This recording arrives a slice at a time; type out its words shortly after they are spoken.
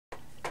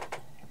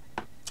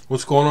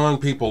What's going on,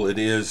 people? It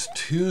is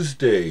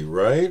Tuesday,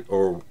 right?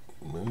 Or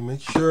let me make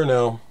sure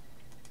now.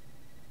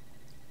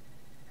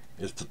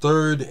 It's the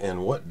 3rd,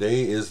 and what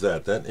day is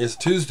that? That is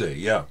Tuesday,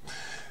 yeah.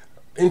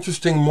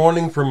 Interesting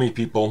morning for me,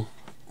 people.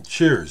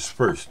 Cheers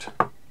first.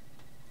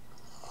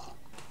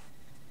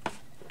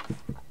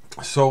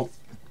 So,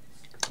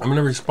 I'm going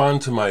to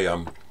respond to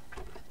my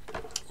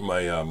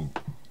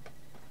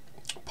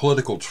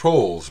political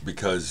trolls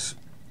because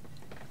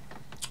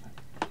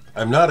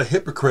I'm not a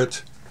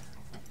hypocrite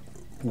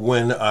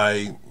when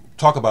I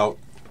talk about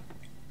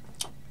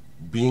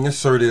being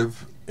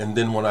assertive, and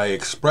then when I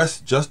express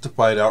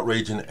justified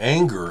outrage and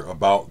anger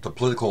about the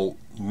political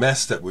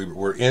mess that we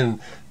were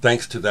in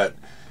thanks to that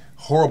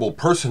horrible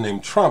person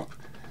named Trump,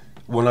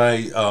 when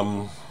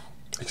I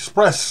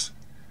express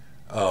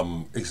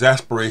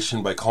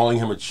exasperation by calling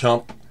him a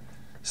chump,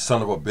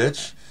 son of a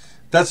bitch,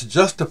 that's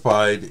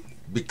justified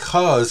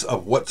because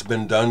of what's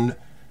been done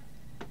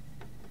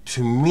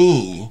to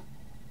me.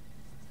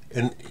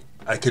 And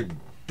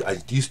I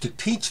used to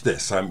teach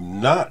this. I'm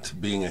not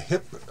being a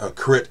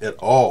hypocrite at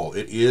all.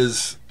 It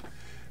is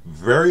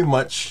very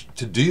much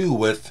to do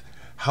with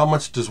how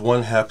much does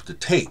one have to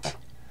take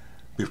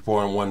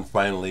before one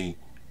finally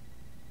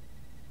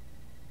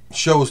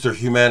shows their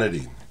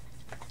humanity.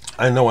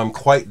 I know I'm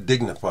quite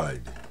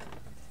dignified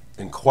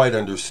and quite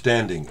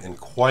understanding and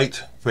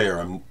quite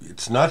fair.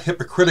 It's not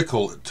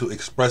hypocritical to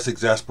express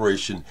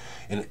exasperation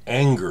and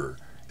anger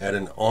at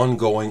an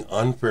ongoing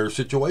unfair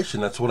situation.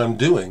 That's what I'm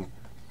doing.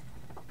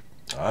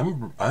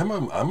 I'm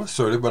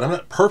assertive, but I'm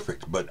not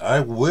perfect. But I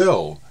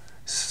will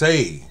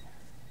say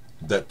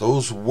that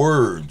those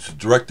words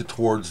directed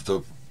towards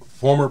the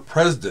former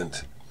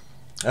president,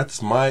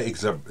 that's my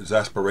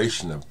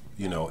exasperation of,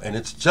 and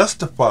it's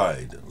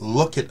justified.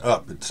 Look it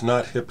up. It's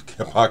not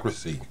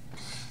hypocrisy.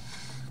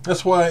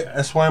 That's why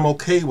I'm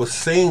okay with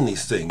saying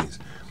these things.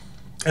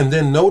 And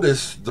then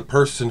notice the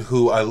person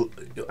who I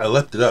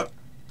left it up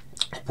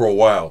for a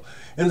while,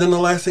 and then the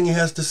last thing he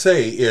has to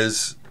say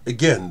is,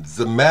 again,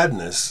 the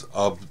madness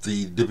of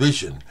the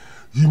division.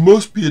 You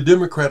must be a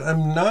Democrat.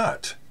 I'm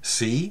not.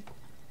 See,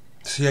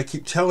 I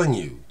keep telling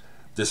you,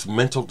 this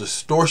mental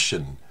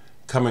distortion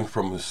coming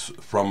from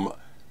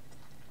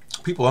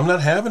people. I'm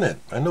not having it.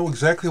 I know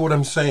exactly what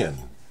I'm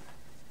saying.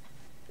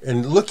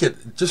 And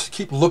just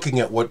keep looking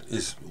at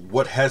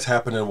what has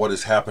happened and what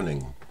is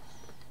happening.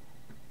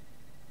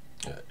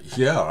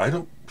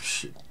 Yeah,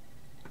 shit.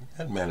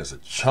 That man is a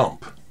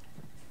chump.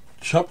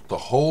 Chumped the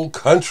whole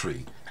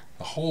country.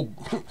 The whole,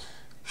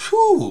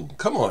 whew,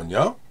 come on,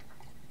 y'all.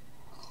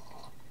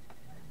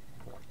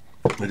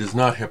 It is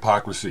not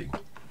hypocrisy.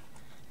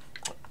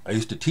 I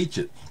used to teach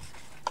it.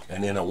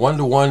 And in a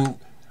one-to-one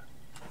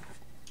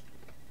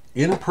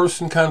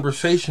in-person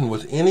conversation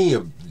with any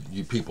of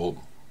you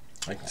people,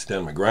 I can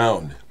stand my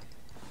ground.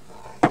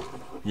 I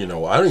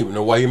don't even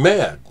know why you're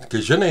mad.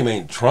 Because your name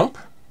ain't Trump.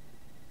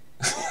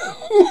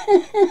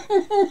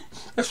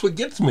 That's what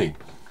gets me.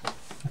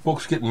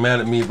 Folks getting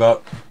mad at me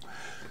about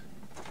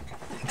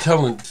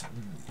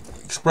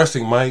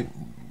expressing my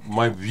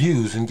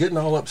views and getting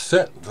all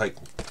upset. Like,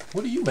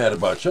 what are you mad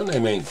about? Your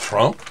name ain't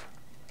Trump.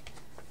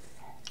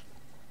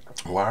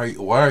 Why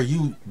are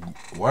you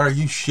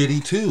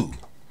shitty too?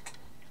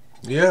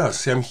 Yeah,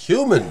 see, I'm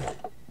human.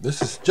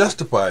 This is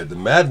justified. The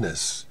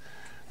madness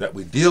that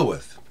we deal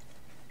with.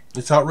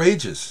 It's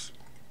outrageous.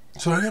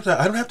 So I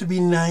don't have to be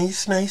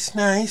nice.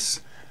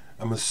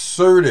 I'm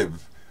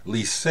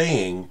assertively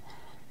saying,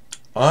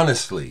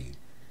 honestly,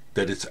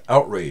 that it's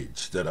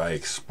outrage that I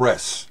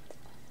express,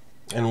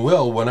 and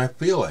will when I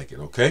feel like it,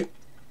 okay?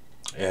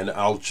 And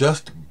I'll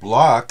just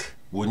block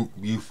when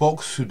you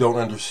folks who don't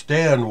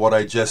understand what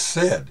I just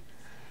said.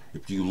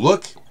 If you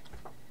look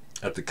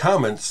at the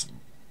comments,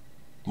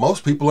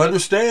 most people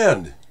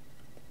understand.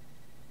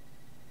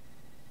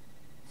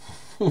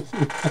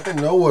 I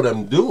know what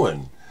I'm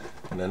doing,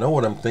 and I know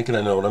what I'm thinking,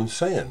 I know what I'm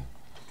saying.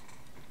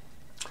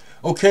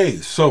 Okay,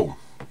 so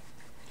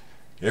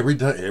every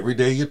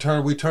day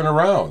we turn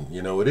around.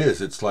 It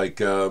is. It's like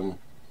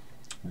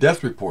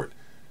Death Report.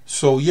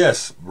 So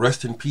yes,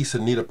 rest in peace,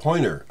 Anita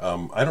Pointer.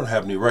 I don't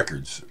have any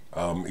records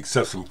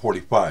except some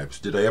 45s.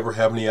 Did I ever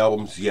have any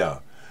albums? Yeah.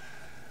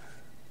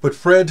 But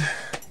Fred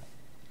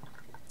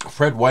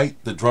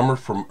White, the drummer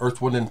from Earth,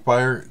 Wind and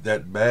Fire,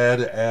 that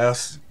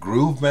badass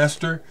groove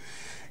master.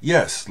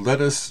 Yes,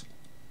 let us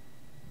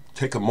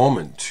take a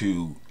moment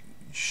to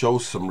show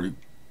some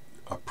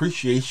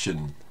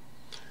appreciation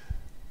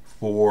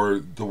for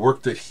the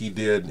work that he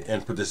did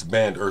and for this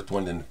band, Earth,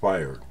 Wind and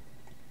Fire.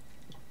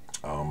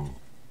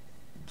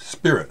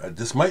 Spirit.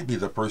 This might be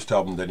the first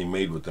album that he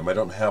made with them. I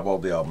don't have all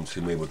the albums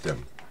he made with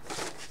them.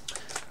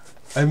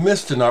 I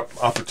missed an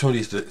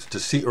opportunity to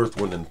see Earth,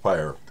 Wind and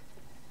Fire,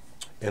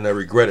 and I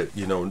regret it.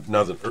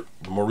 Now that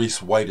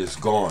Maurice White is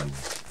gone,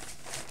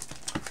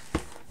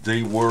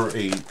 they were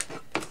a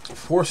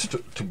force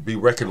to be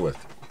reckoned with.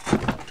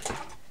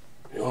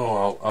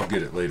 Oh, I'll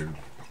get it later.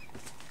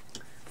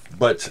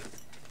 But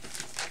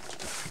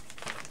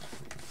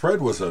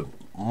Fred was a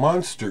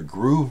monster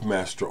groove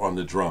master on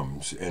the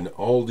drums, and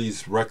all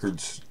these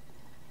records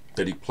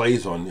that he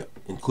plays on,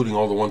 including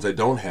all the ones I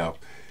don't have,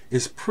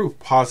 is proof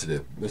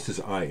positive. This is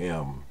I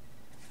Am.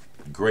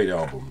 Great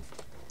album.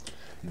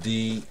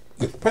 The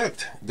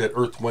effect that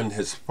Earth, Wind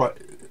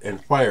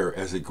and Fire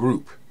as a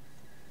group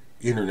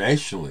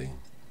internationally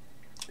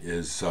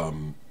is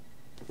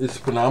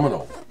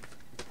phenomenal.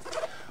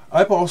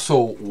 I've also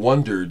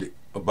wondered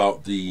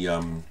about the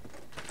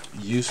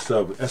use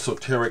of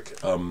esoteric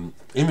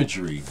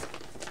imagery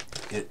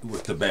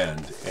with the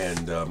band,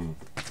 and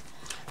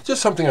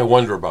just something I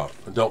wonder about.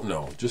 I don't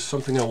know. Just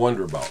something I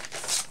wonder about.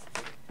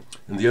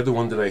 And the other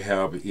one that I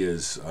have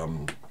is,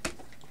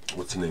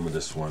 what's the name of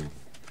this one?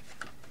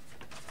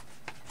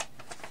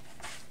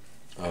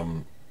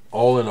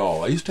 All in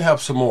All. I used to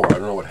have some more. I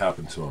don't know what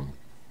happened to them.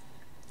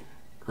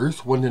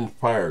 Earth, Wind and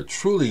Fire.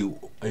 Truly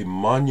a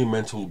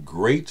monumental,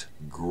 great,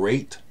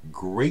 great,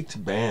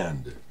 great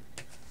band.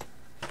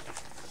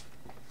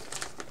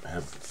 I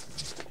have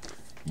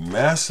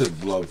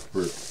massive love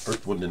for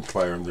Earth, Wind and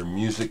Fire and their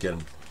music,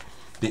 and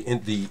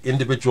the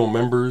individual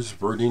members.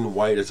 Verdine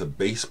White as a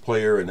bass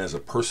player and as a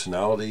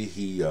personality,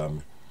 he's a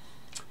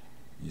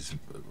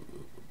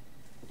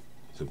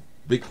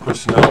big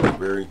personality,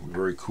 very,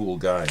 very cool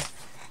guy.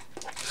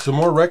 Some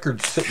more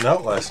records sitting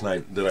out last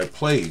night that I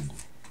played.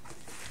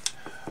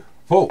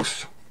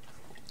 Folks,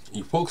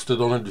 you folks that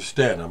don't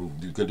understand, I'm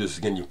going to do this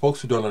again, you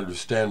folks who don't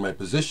understand my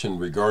position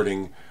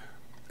regarding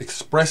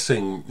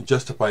expressing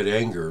justified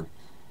anger,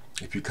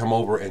 if you come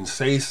over and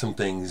say some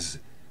things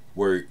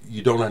where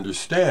you don't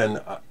understand,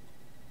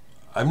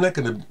 I'm not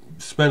going to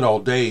spend all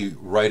day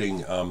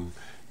writing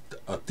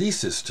a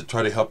thesis to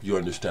try to help you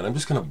understand. I'm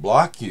just going to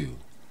block you,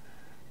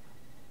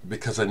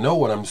 because I know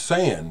what I'm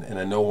saying, and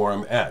I know where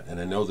I'm at, and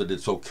I know that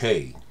it's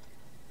okay,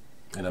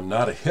 and I'm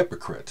not a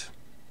hypocrite.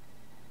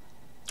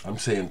 I'm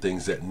saying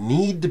things that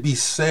need to be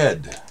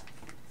said.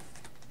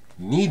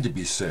 Need to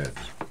be said.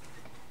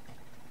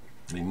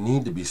 They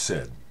need to be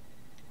said.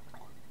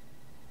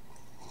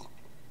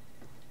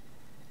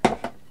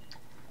 Let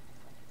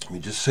me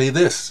just say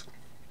this.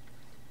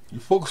 You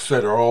folks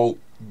that are all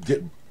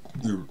get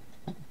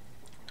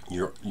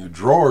your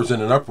drawers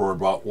in an uproar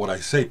about what I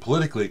say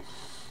politically,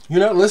 you're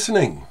not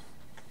listening.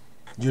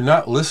 You're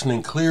not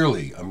listening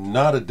clearly. I'm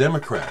not a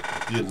Democrat.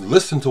 If you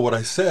listen to what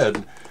I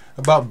said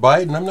about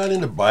Biden, I'm not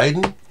into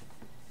Biden.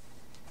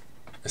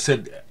 I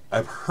said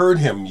I've heard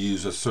him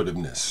use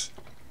assertiveness.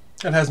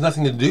 That has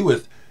nothing to do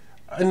with,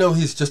 I know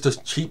he's just a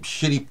cheap,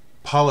 shitty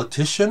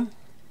politician.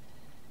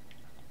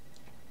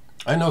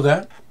 I know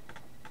that.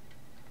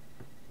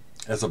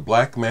 As a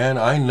black man,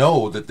 I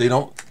know that they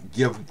don't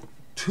give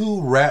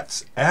two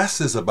rats'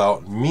 asses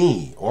about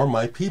me or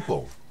my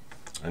people.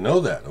 I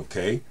know that,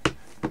 okay?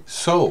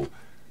 So,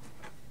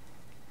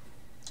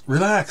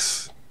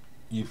 relax,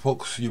 you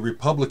folks, you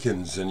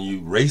Republicans and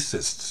you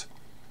racists.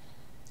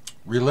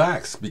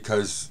 Relax,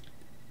 because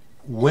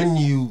when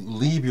you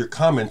leave your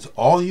comments,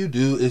 all you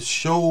do is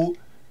show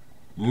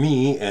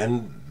me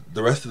and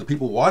the rest of the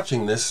people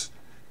watching this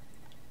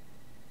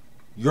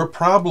your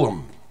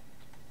problem.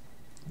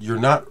 You're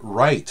not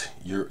right.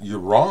 You're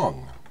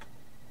wrong.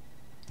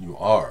 You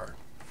are.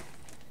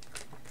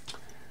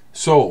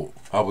 So,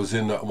 I was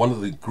in one of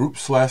the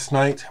groups last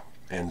night,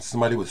 and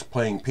somebody was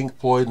playing Pink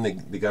Floyd, and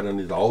they got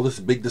into all this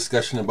big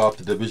discussion about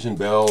the division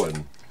bell,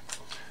 and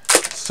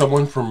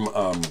someone from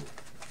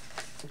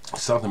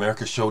South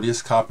America showed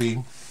his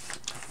copy,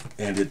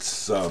 and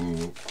it's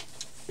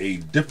a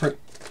different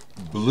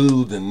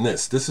blue than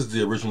this. This is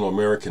the original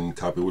American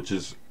copy, which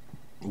is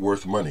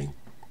worth money.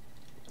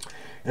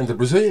 And the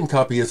Brazilian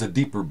copy is a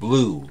deeper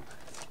blue,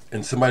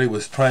 and somebody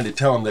was trying to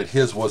tell him that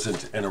his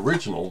wasn't an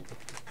original,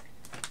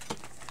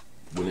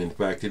 when in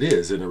fact it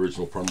is an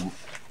original from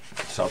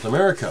South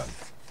America.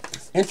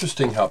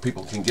 Interesting how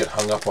people can get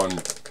hung up on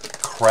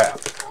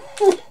crap.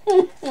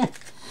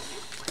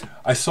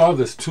 I saw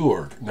this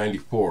tour,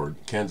 94,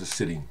 Kansas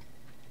City,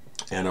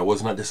 and I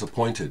was not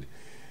disappointed.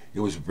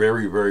 It was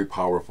very, very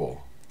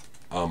powerful.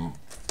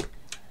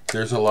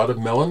 There's a lot of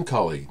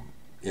melancholy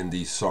in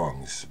these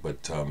songs,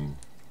 but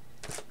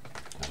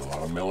there's a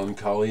lot of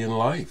melancholy in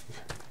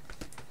life.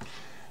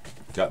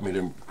 Got me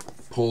to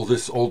pull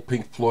this old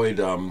Pink Floyd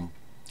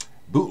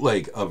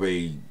bootleg of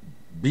a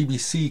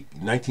BBC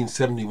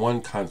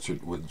 1971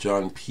 concert with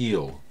John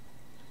Peel.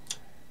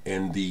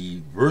 And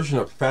the version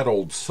of Fat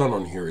Old Son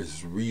on here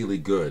is really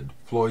good.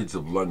 Floyds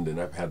of London.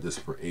 I've had this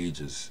for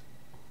ages.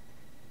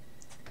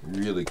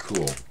 Really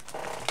cool.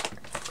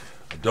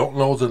 I don't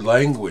know the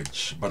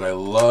language, but I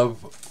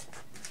love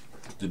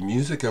the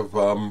music of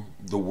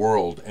the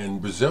world,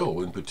 and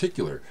Brazil in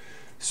particular.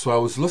 So I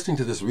was listening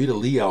to this Rita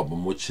Lee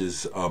album, which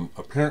is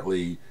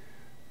apparently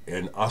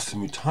an Os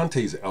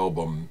Mutantes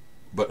album,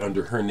 but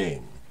under her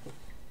name.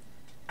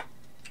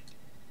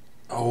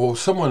 Oh,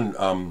 someone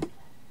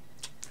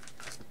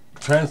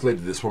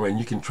translated this for me, and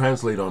you can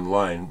translate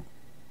online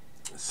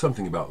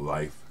something about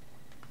life.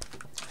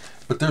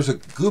 But there's a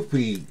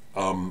goofy,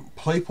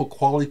 playful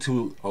quality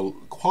to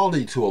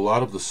a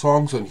lot of the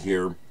songs on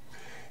here,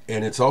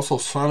 and it's also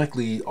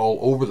sonically all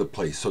over the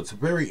place. So it's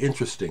very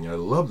interesting. I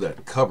love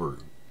that cover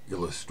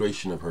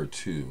illustration of her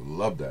too.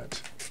 Love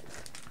that.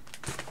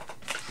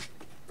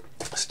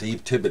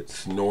 Steve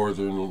Tibbetts,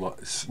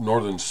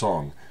 Northern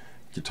Song,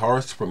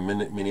 guitarist from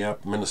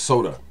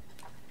Minnesota.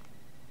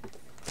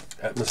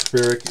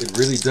 Atmospheric. It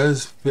really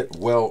does fit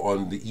well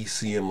on the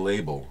ECM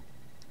label.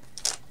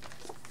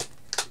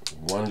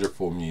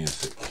 Wonderful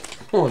music.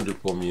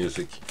 Wonderful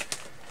music.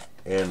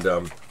 And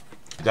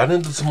got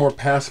into some more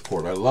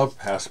Passport. I love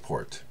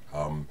Passport.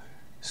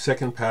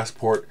 Second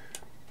Passport.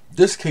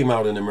 This came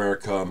out in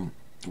America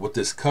with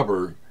this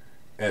cover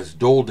as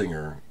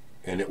Doldinger,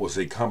 and it was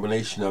a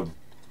combination of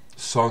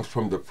songs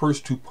from the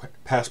first two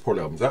Passport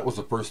albums. That was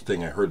the first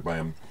thing I heard by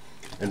him,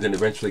 and then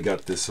eventually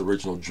got this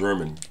original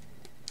German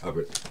of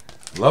it.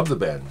 Love the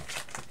band.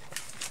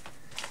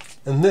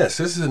 And this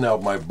is an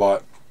album I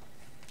bought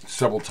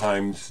several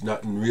times,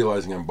 not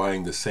realizing I'm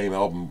buying the same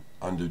album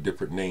under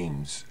different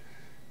names.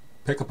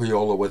 Pekka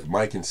Pohjola with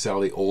Mike and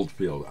Sally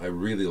Oldfield. I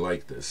really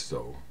like this,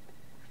 so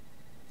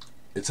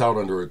it's out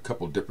under a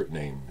couple different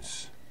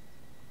names.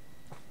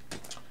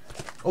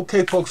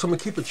 Okay, folks, I'm going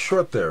to keep it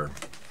short there.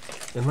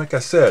 And like I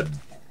said,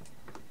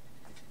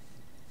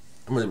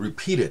 I'm going to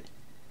repeat it.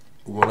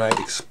 When I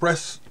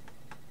express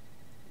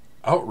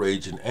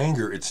outrage and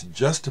anger, it's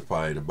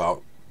justified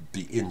about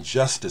the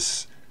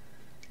injustice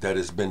that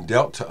has been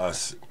dealt to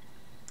us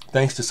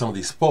thanks to some of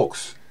these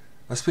folks.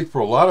 I speak for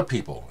a lot of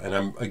people,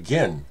 and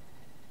again,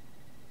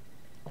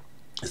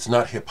 it's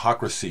not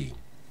hypocrisy.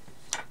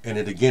 And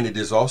it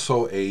is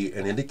also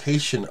an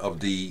indication of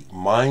the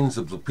minds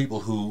of the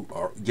people who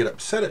get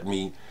upset at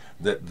me,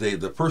 that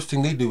the first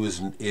thing they do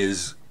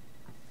is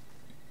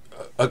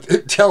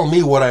tell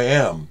me what I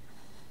am.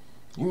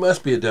 You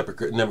must be a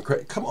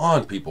Democrat. Come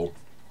on, people.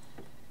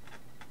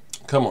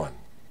 Come on.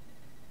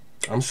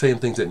 I'm saying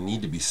things that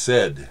need to be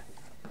said.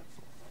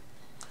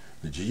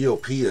 The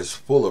GOP is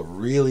full of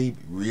really,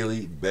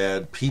 really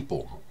bad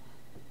people.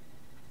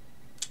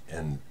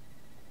 And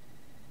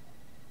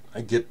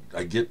I get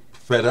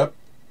fed up,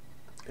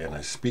 and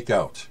I speak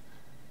out.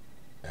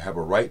 I have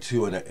a right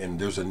to, and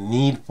there's a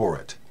need for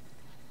it.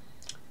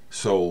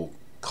 So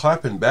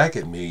clapping back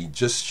at me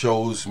just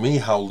shows me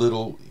how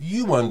little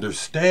you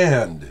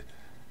understand.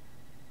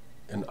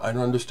 And I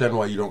don't understand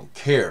why you don't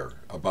care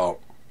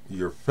about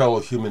your fellow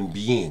human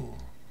being,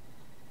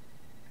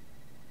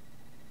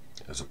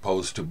 as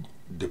opposed to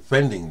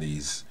defending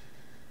these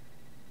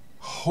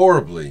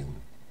horribly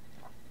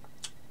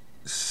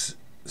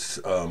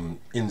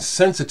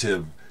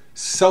insensitive,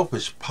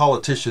 selfish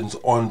politicians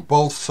on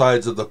both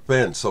sides of the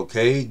fence.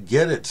 Okay,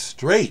 get it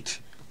straight.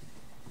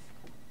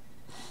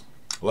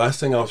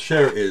 Last thing I'll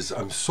share is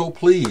I'm so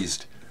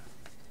pleased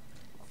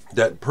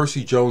that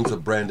Percy Jones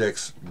of Brand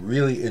X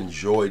really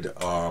enjoyed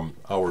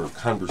our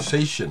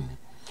conversation,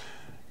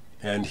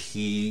 and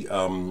he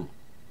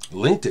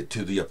linked it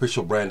to the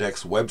official Brand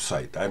X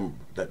website. I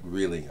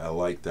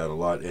like that a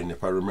lot, and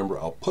if I remember,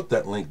 I'll put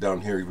that link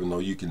down here, even though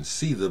you can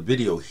see the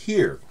video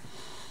here.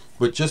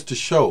 But just to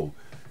show,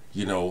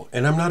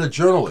 and I'm not a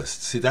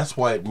journalist. See, that's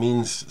why it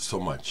means so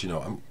much.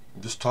 I'm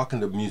just talking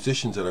to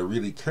musicians that I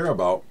really care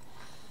about.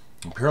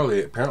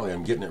 Apparently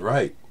I'm getting it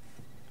right.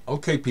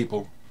 Okay,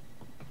 people,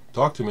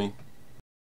 talk to me.